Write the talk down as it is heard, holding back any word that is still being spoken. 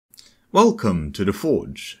Welcome to the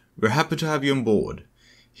Forge. We're happy to have you on board.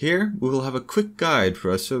 Here we will have a quick guide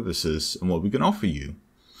for our services and what we can offer you.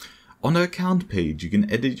 On the account page you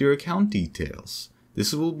can edit your account details.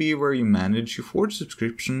 This will be where you manage your Forge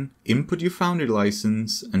subscription, input your Foundry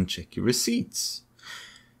license and check your receipts.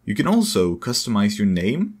 You can also customize your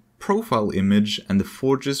name, profile image and the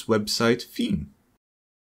Forge's website theme.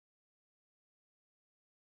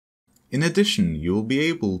 In addition, you will be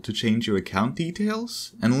able to change your account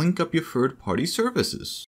details and link up your third-party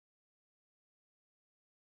services.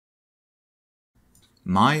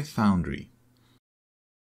 My Foundry.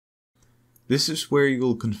 This is where you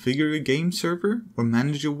will configure your game server or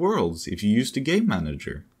manage your worlds if you use the game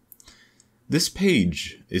manager. This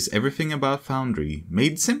page is everything about Foundry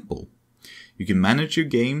made simple. You can manage your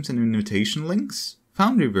games and invitation links,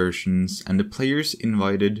 Foundry versions and the players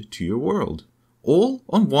invited to your world. All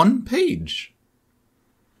on one page.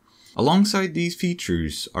 Alongside these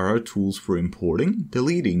features are our tools for importing,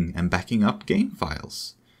 deleting and backing up game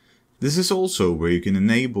files. This is also where you can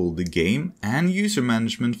enable the game and user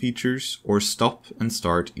management features or stop and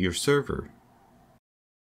start your server.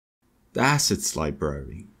 The Assets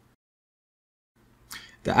Library.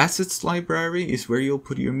 The Assets Library is where you'll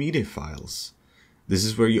put your media files. This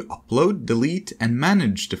is where you upload, delete and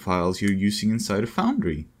manage the files you're using inside of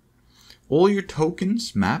Foundry. All your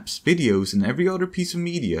tokens, maps, videos and every other piece of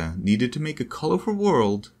media needed to make a colorful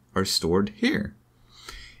world are stored here.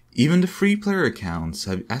 Even the free player accounts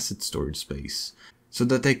have asset storage space, so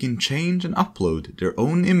that they can change and upload their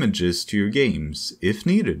own images to your games if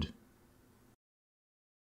needed.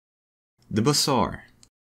 The Bazaar.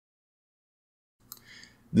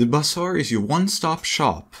 The Bazaar is your one-stop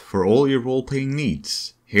shop for all your role-playing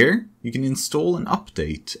needs. Here you can install and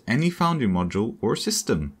update any Foundry module or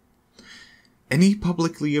system. Any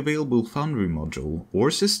publicly available Foundry module or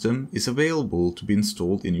system is available to be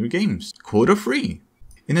installed in your games, quota-free.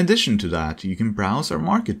 In addition to that, you can browse our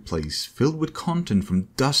marketplace filled with content from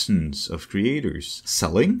dozens of creators,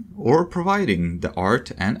 selling or providing the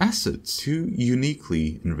art and assets to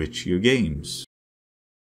uniquely enrich your games.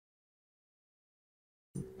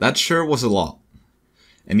 That sure was a lot.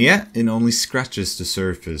 And yet, it only scratches the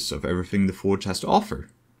surface of everything the Forge has to offer.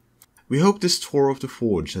 We hope this tour of the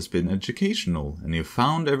Forge has been educational and you've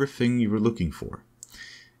found everything you were looking for.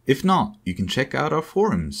 If not, you can check out our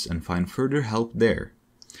forums and find further help there.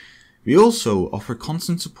 We also offer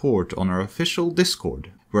constant support on our official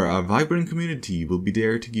Discord, where our vibrant community will be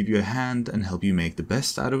there to give you a hand and help you make the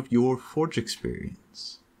best out of your Forge experience.